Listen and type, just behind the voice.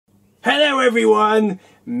Hello everyone!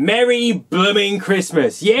 Merry blooming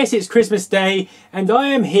Christmas! Yes, it's Christmas Day and I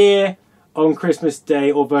am here on Christmas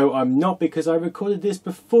Day, although I'm not because I recorded this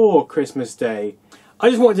before Christmas Day. I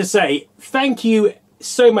just wanted to say thank you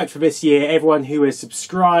so much for this year, everyone who has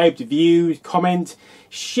subscribed, viewed, comment,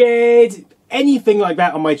 shared, anything like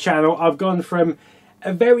that on my channel. I've gone from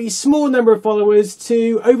a very small number of followers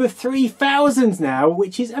to over 3,000 now,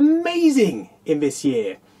 which is amazing in this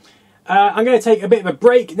year. I'm going to take a bit of a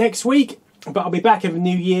break next week, but I'll be back in the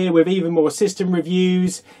new year with even more system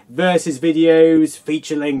reviews, versus videos,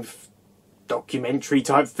 feature-length documentary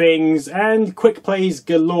type things, and quick plays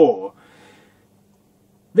galore.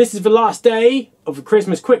 This is the last day of the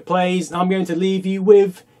Christmas quick plays, and I'm going to leave you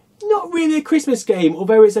with not really a Christmas game,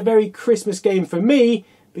 although it's a very Christmas game for me,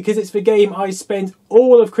 because it's the game I spent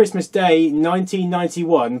all of Christmas Day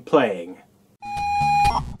 1991 playing.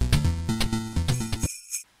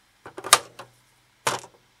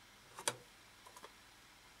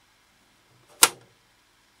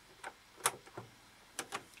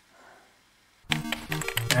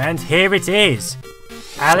 And here it is,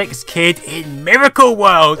 Alex Kidd in Miracle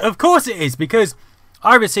World. Of course it is, because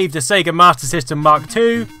I received a Sega Master System Mark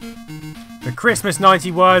II for Christmas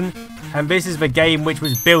 '91, and this is the game which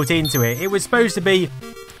was built into it. It was supposed to be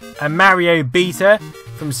a Mario beta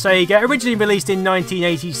from Sega, originally released in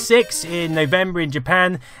 1986 in November in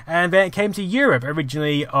Japan, and then it came to Europe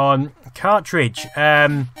originally on cartridge.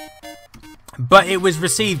 But it was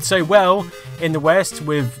received so well in the West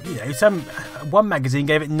with, one magazine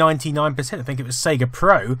gave it 99%, I think it was Sega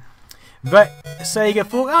Pro, but Sega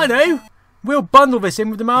thought, oh no, we'll bundle this in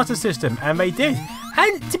with the Master System, and they did.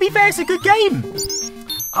 And to be fair, it's a good game.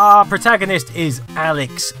 Our protagonist is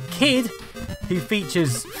Alex Kidd, who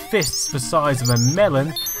features fists the size of a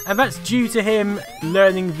melon, and that's due to him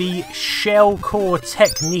learning the shell core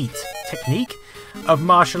technique of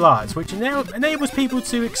martial arts, which now enables people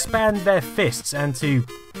to expand their fists and to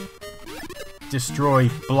destroy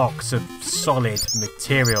blocks of solid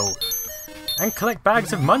material and collect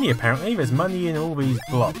bags of money. Apparently there's money in all these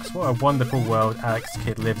blocks. What a wonderful world Alex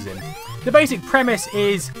Kidd lives in. The basic premise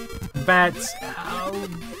is that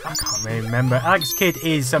I can't really remember. Alex Kidd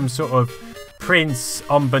is some sort of prince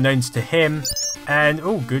unbeknownst to him, and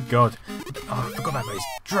oh good god, I forgot about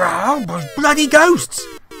those bloody ghosts.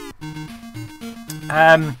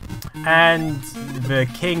 And the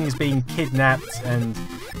king's been kidnapped, and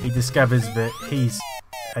he discovers that he's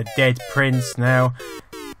a dead prince now,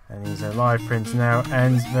 and he's a live prince now,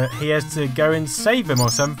 and that he has to go and save them or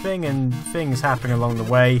something, and things happen along the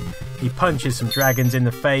way. He punches some dragons in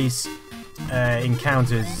the face,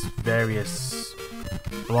 encounters various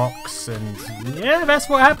blocks, and yeah, that's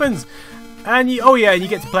what happens. And you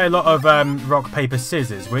get to play a lot of rock, paper,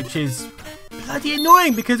 scissors, which is bloody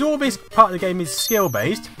annoying because all this part of the game is skill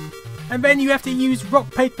based, and then you have to use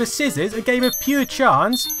rock, paper, scissors, a game of pure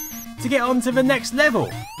chance, to get on to the next level.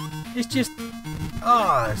 It's just,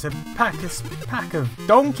 it's a pack of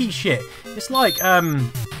donkey shit. It's like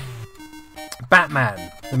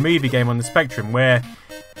Batman, the movie game on the Spectrum, where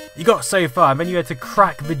you got so far and then you had to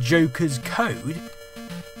crack the Joker's code,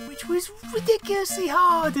 which was ridiculously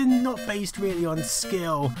hard and not based really on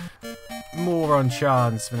skill, more on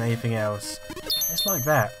chance than anything else. It's like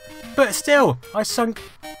that. But still, I sunk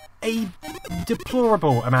a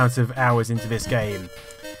deplorable amount of hours into this game.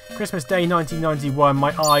 Christmas Day 1991,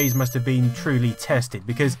 my eyes must have been truly tested,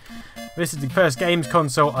 because this is the first games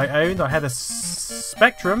console I owned. I had a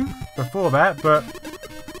Spectrum before that, but,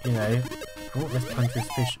 oh, let's punch this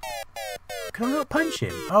fish. Can I not punch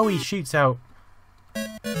him? Oh, he shoots out.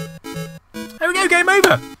 There we go, game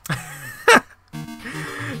over!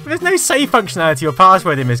 There's no save functionality or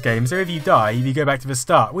password in this game, so if you die, you go back to the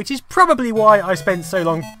start, which is probably why I spent so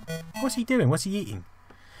long... What's he doing? What's he eating?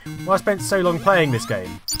 Well, I spent so long playing this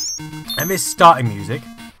game. And this starting music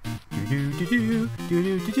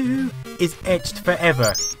is etched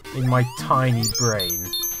forever in my tiny brain.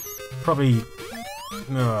 Probably...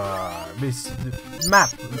 this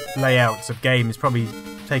map layouts of games probably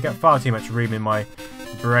take up far too much room in my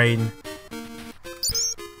brain.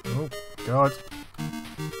 Oh, God.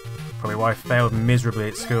 Probably why I failed miserably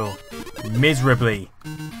at school. Miserably.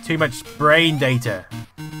 Too much brain data.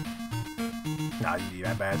 No, I didn't do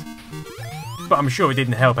that bad. But I'm sure it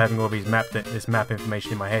didn't help having all these this map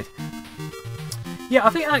information in my head. Yeah, I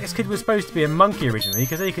think Alex Kidd was supposed to be a monkey originally,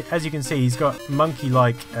 because as you can see, he's got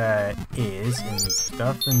monkey-like ears and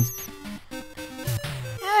stuff, and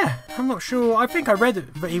yeah, I'm not sure. I think I read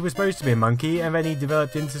that he was supposed to be a monkey, and then he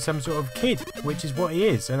developed into some sort of kid, which is what he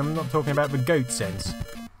is, and I'm not talking about the goat sense.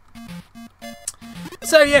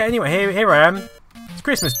 So yeah, anyway, here I am. It's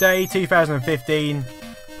Christmas Day 2015,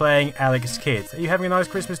 playing Alex Kidd. Are you having a nice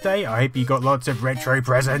Christmas day? I hope you got lots of retro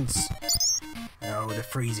presents. Oh, the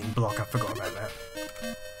freezing block, I forgot about that.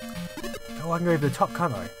 Oh, I can go over the top,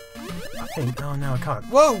 can't I? I think. Oh, no, I can't.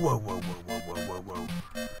 Whoa, whoa, whoa, whoa, whoa, whoa, whoa, whoa.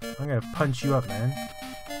 I'm going to punch you up, man.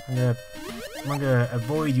 I'm gonna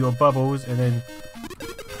avoid your bubbles and then...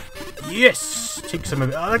 Yes! Take some of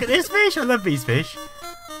it. Oh, look at this fish! I love these fish.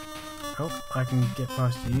 Oh, I can get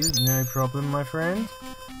past you. No problem, my friend.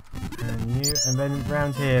 And you. And then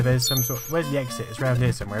round here, there's some sort... Where's the exit? It's round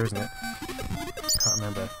here somewhere, isn't it? Can't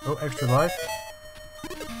remember. Oh, extra life.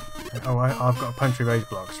 Oh, I've got to punch through those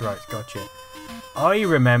blocks. Right, gotcha. I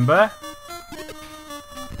remember.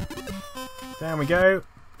 Down we go.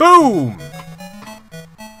 Boom!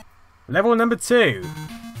 Level number 2.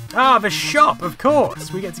 Ah, the shop, of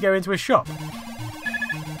course. We get to go into a shop.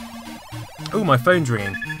 Oh, my phone's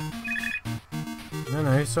ringing.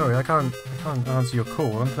 No, sorry, I can't answer your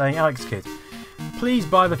call. I'm playing Alex Kidd. Please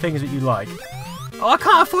buy the things that you like. Oh, I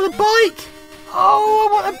can't afford a bike! Oh,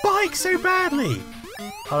 I want a bike so badly!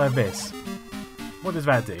 I'll have this. What does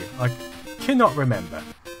that do? I cannot remember.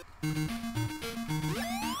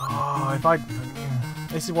 Oh,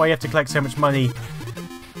 this is why you have to collect so much money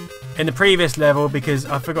in the previous level, because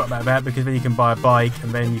I forgot about that, because then you can buy a bike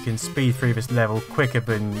and then you can speed through this level quicker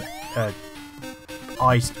than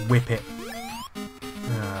iced whip it.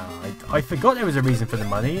 I forgot there was a reason for the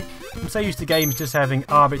money. I'm so used to games just having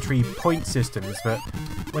arbitrary point systems, but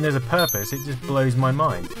when there's a purpose, it just blows my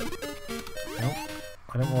mind. Nope.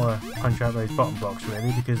 I don't want to punch out those bottom blocks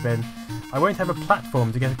really, because then I won't have a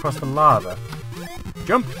platform to get across the lava.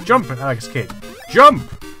 Jump! Jump, Alex Kidd! Jump!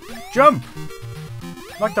 Jump!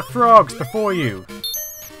 Like the frogs before you.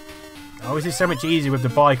 Oh, this is so much easier with the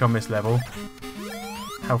bike on this level.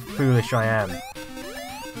 How foolish I am.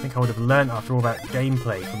 I think I would have learnt after all that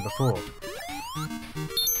gameplay from before.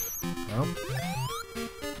 Oh.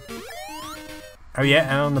 Oh yeah,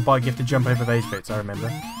 and on the bike you have to jump over those bits, I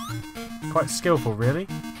remember. Quite skillful, really.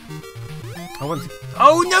 I want to...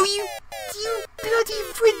 Oh no, you bloody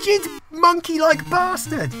frigid monkey-like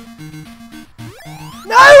bastard!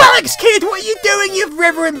 No, Alex Kidd, what are you doing, you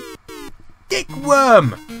reverend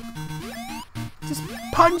dickworm? Just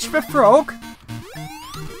punch the frog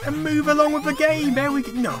and move along with the game. There we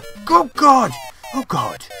go. No. Oh God. Oh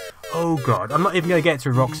God. Oh God. I'm not even going to get to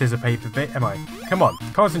a rock, scissor, paper bit, am I? Come on.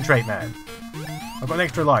 Concentrate, man. I've got an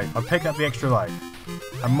extra life. I've picked up the extra life.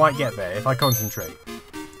 I might get there if I concentrate.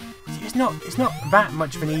 See, it's not that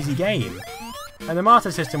much of an easy game. And the Master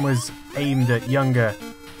System was aimed at the younger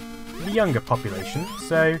population,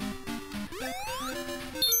 so...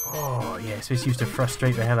 Oh, yes, this used to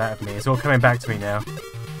frustrate the hell out of me. It's all coming back to me now.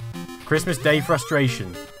 Christmas Day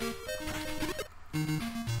frustration.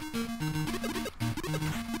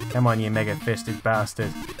 Come on, you mega-fisted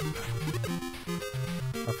bastard.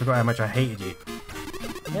 I forgot how much I hated you.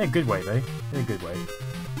 In a good way, though. In a good way.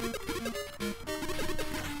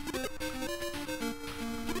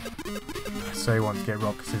 I so want to get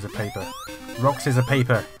rock, scissor, paper. Rock, scissor,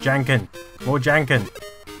 paper. Janken. More Janken.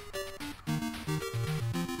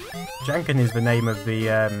 Janken is the name of the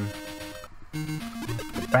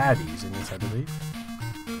baddies in this, I believe.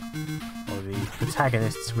 Or the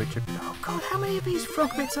protagonists, which are... Oh God, how many of these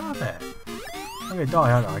frog bits are there? I'm going to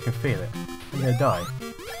die, aren't I? I can feel it. I'm going to die.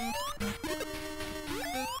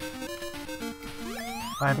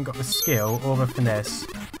 I haven't got the skill or the finesse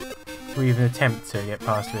to even attempt to get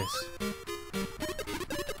past this.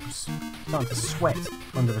 I'm starting to sweat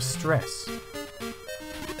under the stress.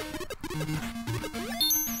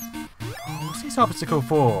 Oh, what's this obstacle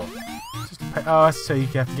for? Oh, so you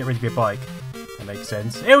have to get rid of your bike. That makes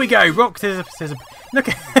sense. Here we go! Rock, scissor, scissor. Look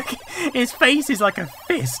at his face is like a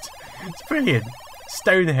fist. It's brilliant.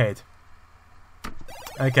 Stonehead.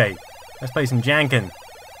 Okay, let's play some Janken.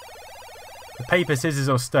 The paper, scissors,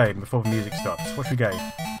 or stone before the music stops. What should we go?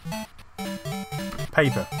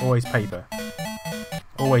 Paper. Always paper.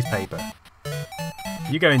 Always paper.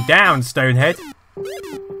 You're going down, Stonehead.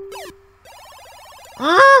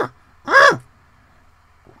 Ah! Ah!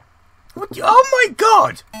 What? Oh my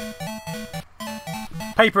God!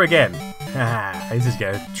 Paper again. Ah, this is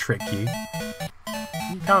going to trick you.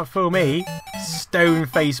 You can't fool me,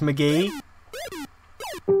 Stoneface McGee.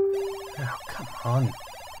 Oh, come on.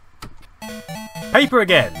 Paper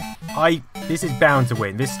again! This is bound to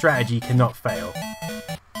win. This strategy cannot fail.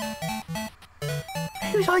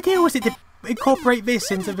 Whose idea was it to incorporate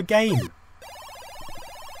this into the game?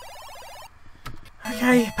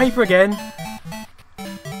 Okay, paper again.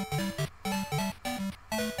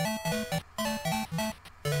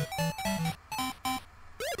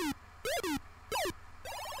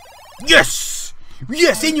 Yes!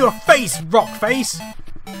 Yes, in your face, Rockface!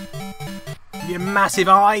 your massive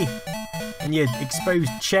eye and your exposed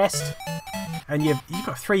chest. And you've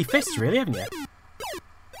got 3 fists, really, haven't you?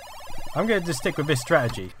 I'm going to just stick with this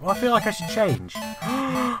strategy. Well, I feel like I should change.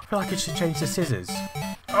 I feel like I should change to scissors.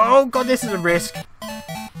 Oh, God, this is a risk.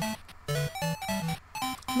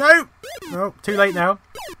 No! Oh, too late now.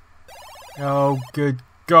 Oh, good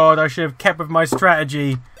God, I should have kept with my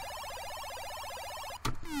strategy.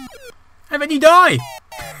 And then you die!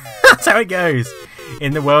 That's how it goes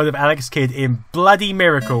in the world of Alex Kidd in bloody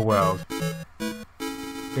Miracle World.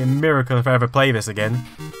 Be a miracle if I ever play this again.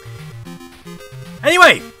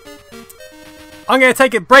 Anyway, I'm going to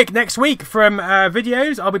take a break next week from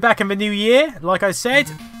videos. I'll be back in the new year, like I said.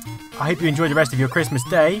 I hope you enjoy the rest of your Christmas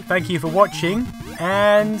day. Thank you for watching,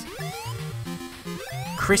 and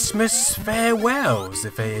Christmas farewells,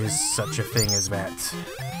 if there is such a thing as that.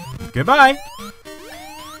 Goodbye!